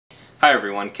Hi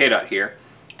everyone, K-Dot here.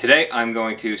 Today I'm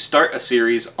going to start a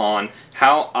series on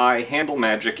how I handle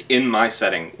magic in my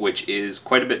setting, which is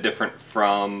quite a bit different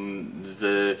from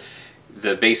the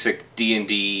basic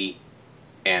D&D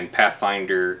and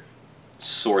Pathfinder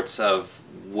sorts of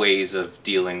ways of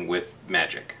dealing with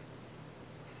magic.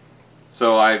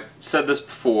 So I've said this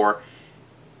before,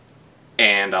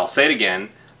 and I'll say it again.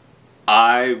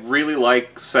 I really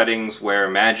like settings where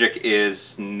magic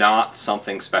is not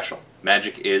something special.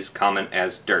 Magic is common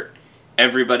as dirt.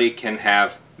 Everybody can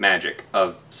have magic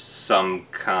of some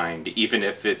kind, even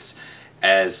if it's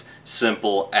as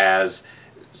simple as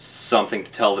something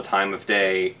to tell the time of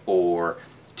day, or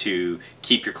to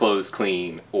keep your clothes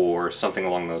clean, or something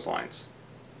along those lines.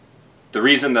 The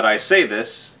reason that I say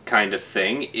this kind of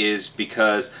thing is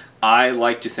because I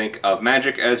like to think of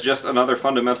magic as just another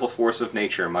fundamental force of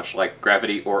nature, much like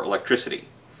gravity or electricity.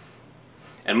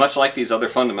 And much like these other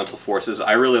fundamental forces,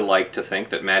 I really like to think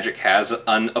that magic has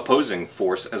an opposing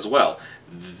force as well.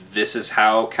 This is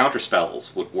how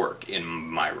counterspells would work in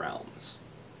my realms.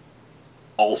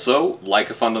 Also,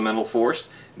 like a fundamental force,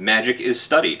 magic is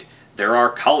studied. There are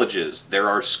colleges, there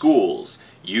are schools.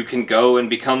 You can go and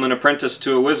become an apprentice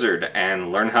to a wizard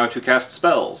and learn how to cast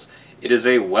spells. It is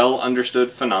a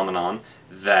well-understood phenomenon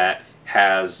that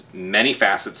has many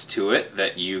facets to it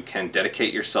that you can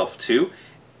dedicate yourself to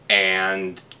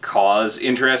and cause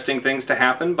interesting things to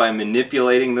happen by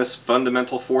manipulating this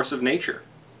fundamental force of nature.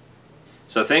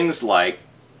 So things like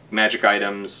magic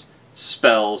items,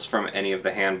 spells from any of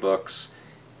the handbooks,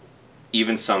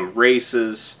 even some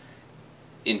races,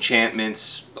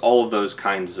 enchantments, all of those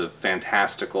kinds of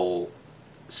fantastical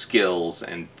skills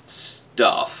and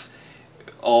stuff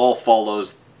all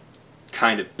follows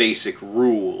kind of basic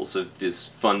rules of this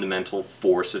fundamental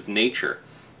force of nature.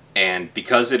 And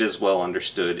because it is well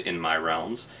understood in my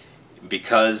realms,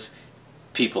 because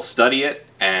people study it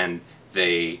and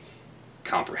they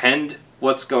comprehend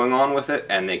what's going on with it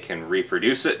and they can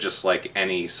reproduce it just like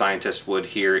any scientist would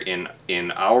here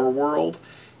in our world,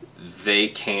 they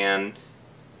can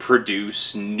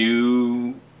produce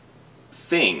new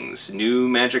things, new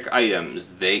magic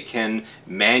items. They can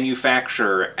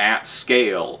manufacture at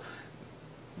scale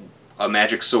a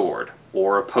magic sword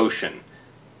or a potion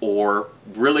or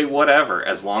really whatever.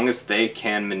 As long as they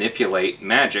can manipulate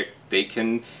magic, they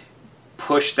can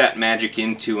push that magic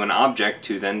into an object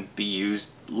to then be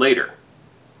used later.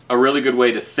 A really good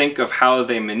way to think of how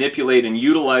they manipulate and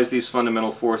utilize these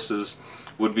fundamental forces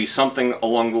would be something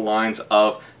along the lines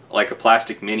of like a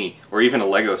plastic mini or even a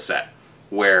Lego set,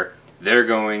 where they're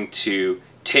going to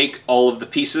take all of the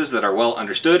pieces that are well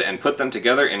understood and put them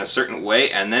together in a certain way,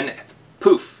 and then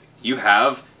poof, you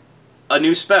have a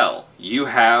new spell. You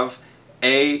have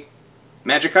a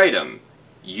magic item.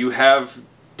 You have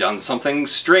done something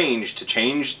strange to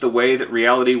change the way that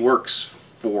reality works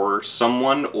for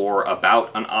someone or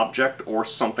about an object or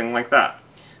something like that.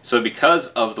 So because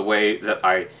of the way that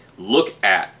I look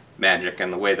at magic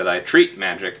and the way that I treat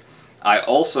magic, I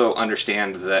also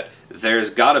understand that there's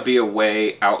got to be a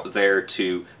way out there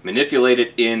to manipulate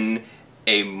it in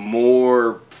a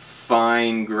more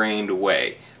fine-grained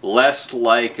way. Less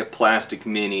like a plastic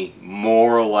mini,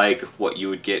 more like what you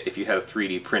would get if you had a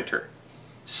 3D printer.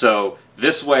 So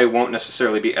this way won't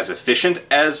necessarily be as efficient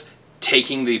as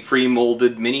taking the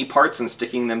pre-molded mini parts and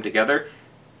sticking them together.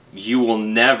 You will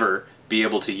never be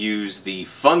able to use the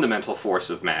fundamental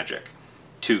force of magic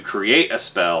to create a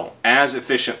spell as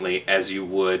efficiently as you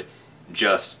would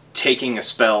just taking a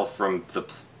spell from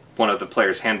one of the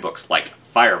player's handbooks, like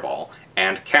Fireball,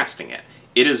 and casting it.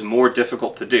 It is more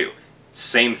difficult to do.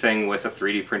 Same thing with a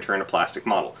 3D printer and a plastic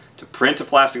model. To print a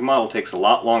plastic model takes a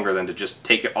lot longer than to just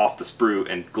take it off the sprue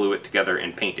and glue it together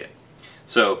and paint it.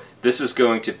 So this is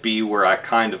going to be where I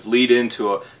kind of lead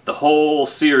into the whole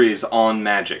series on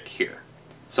magic here.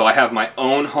 So I have my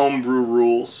own homebrew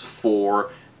rules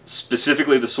for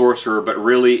specifically the sorcerer, but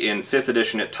really in 5th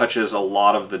edition it touches a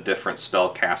lot of the different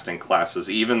spellcasting classes,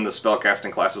 even the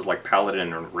spellcasting classes like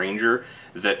Paladin and Ranger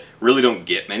that really don't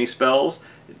get many spells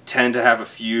tend to have a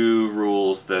few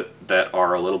rules that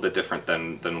are a little bit different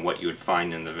than what you would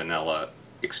find in the vanilla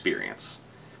experience.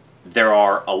 There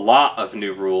are a lot of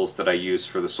new rules that I use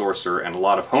for the sorcerer and a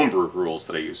lot of homebrew rules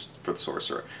that I use for the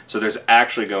sorcerer. So there's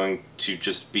actually going to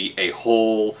just be a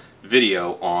whole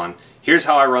video on here's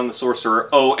how I run the sorcerer,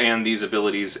 oh, and these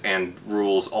abilities and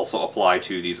rules also apply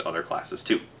to these other classes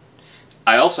too.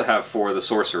 I also have for the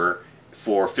sorcerer,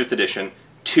 for 5th edition,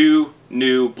 2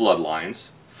 new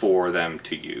bloodlines for them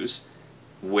to use,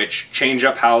 which change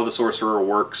up how the sorcerer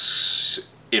works,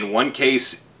 in one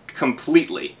case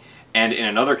completely, and in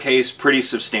another case pretty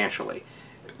substantially.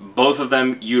 Both of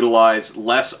them utilize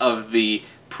less of the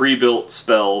pre-built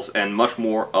spells and much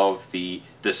more of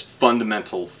this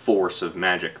fundamental force of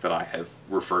magic that I have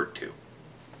referred to.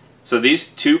 So these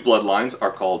two bloodlines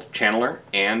are called Channeler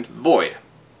and Void.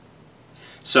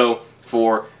 So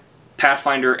for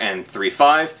Pathfinder and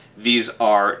 3.5, these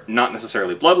are not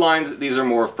necessarily bloodlines, these are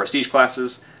more of prestige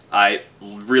classes. I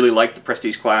really like the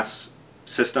prestige class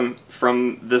system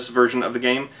from this version of the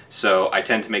game, so I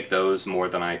tend to make those more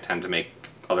than I tend to make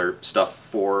other stuff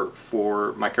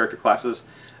for my character classes.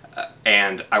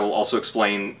 And I will also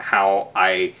explain how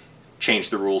I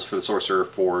changed the rules for the Sorcerer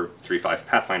for 3.5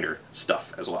 Pathfinder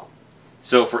stuff as well.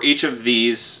 So for each of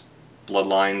these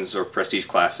bloodlines or prestige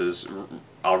classes,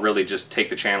 I'll really just take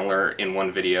the Channeler in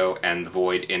one video and the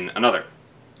Void in another.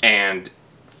 And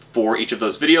for each of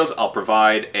those videos, I'll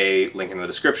provide a link in the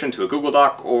description to a Google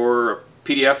Doc or a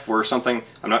PDF or something.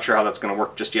 I'm not sure how that's going to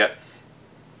work just yet.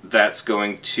 That's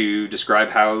going to describe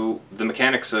how the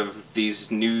mechanics of these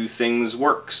new things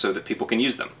work so that people can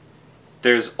use them.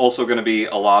 There's also going to be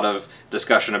a lot of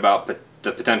discussion about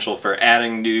the potential for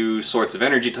adding new sorts of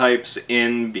energy types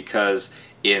in, because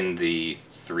in the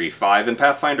 3.5 and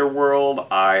Pathfinder world,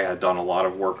 I had done a lot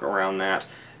of work around that.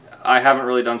 I haven't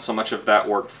really done so much of that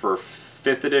work for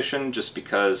 5th edition, just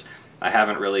because I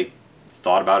haven't really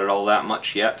thought about it all that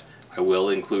much yet. I will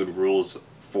include rules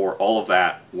for all of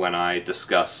that when I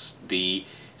discuss the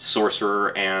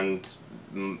Sorcerer and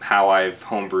how I've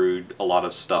homebrewed a lot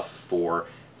of stuff for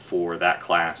that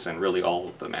class, and really all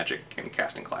of the magic and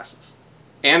casting classes.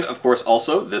 And of course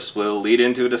also, this will lead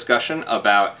into a discussion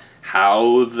about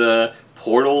how the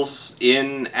portals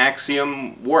in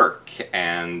Axiom work,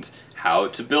 and how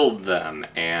to build them,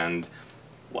 and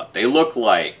what they look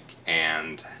like,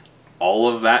 and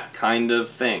all of that kind of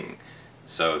thing.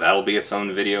 So that'll be its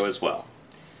own video as well.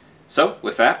 So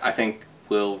with that, I think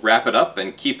we'll wrap it up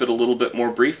and keep it a little bit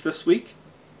more brief this week.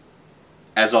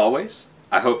 As always,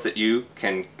 I hope that you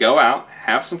can go out,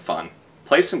 have some fun,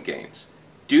 play some games,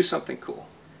 do something cool,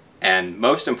 and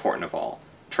most important of all,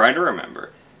 try to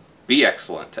remember, be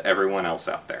excellent to everyone else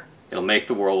out there. It'll make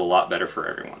the world a lot better for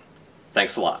everyone.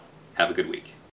 Thanks a lot. Have a good week.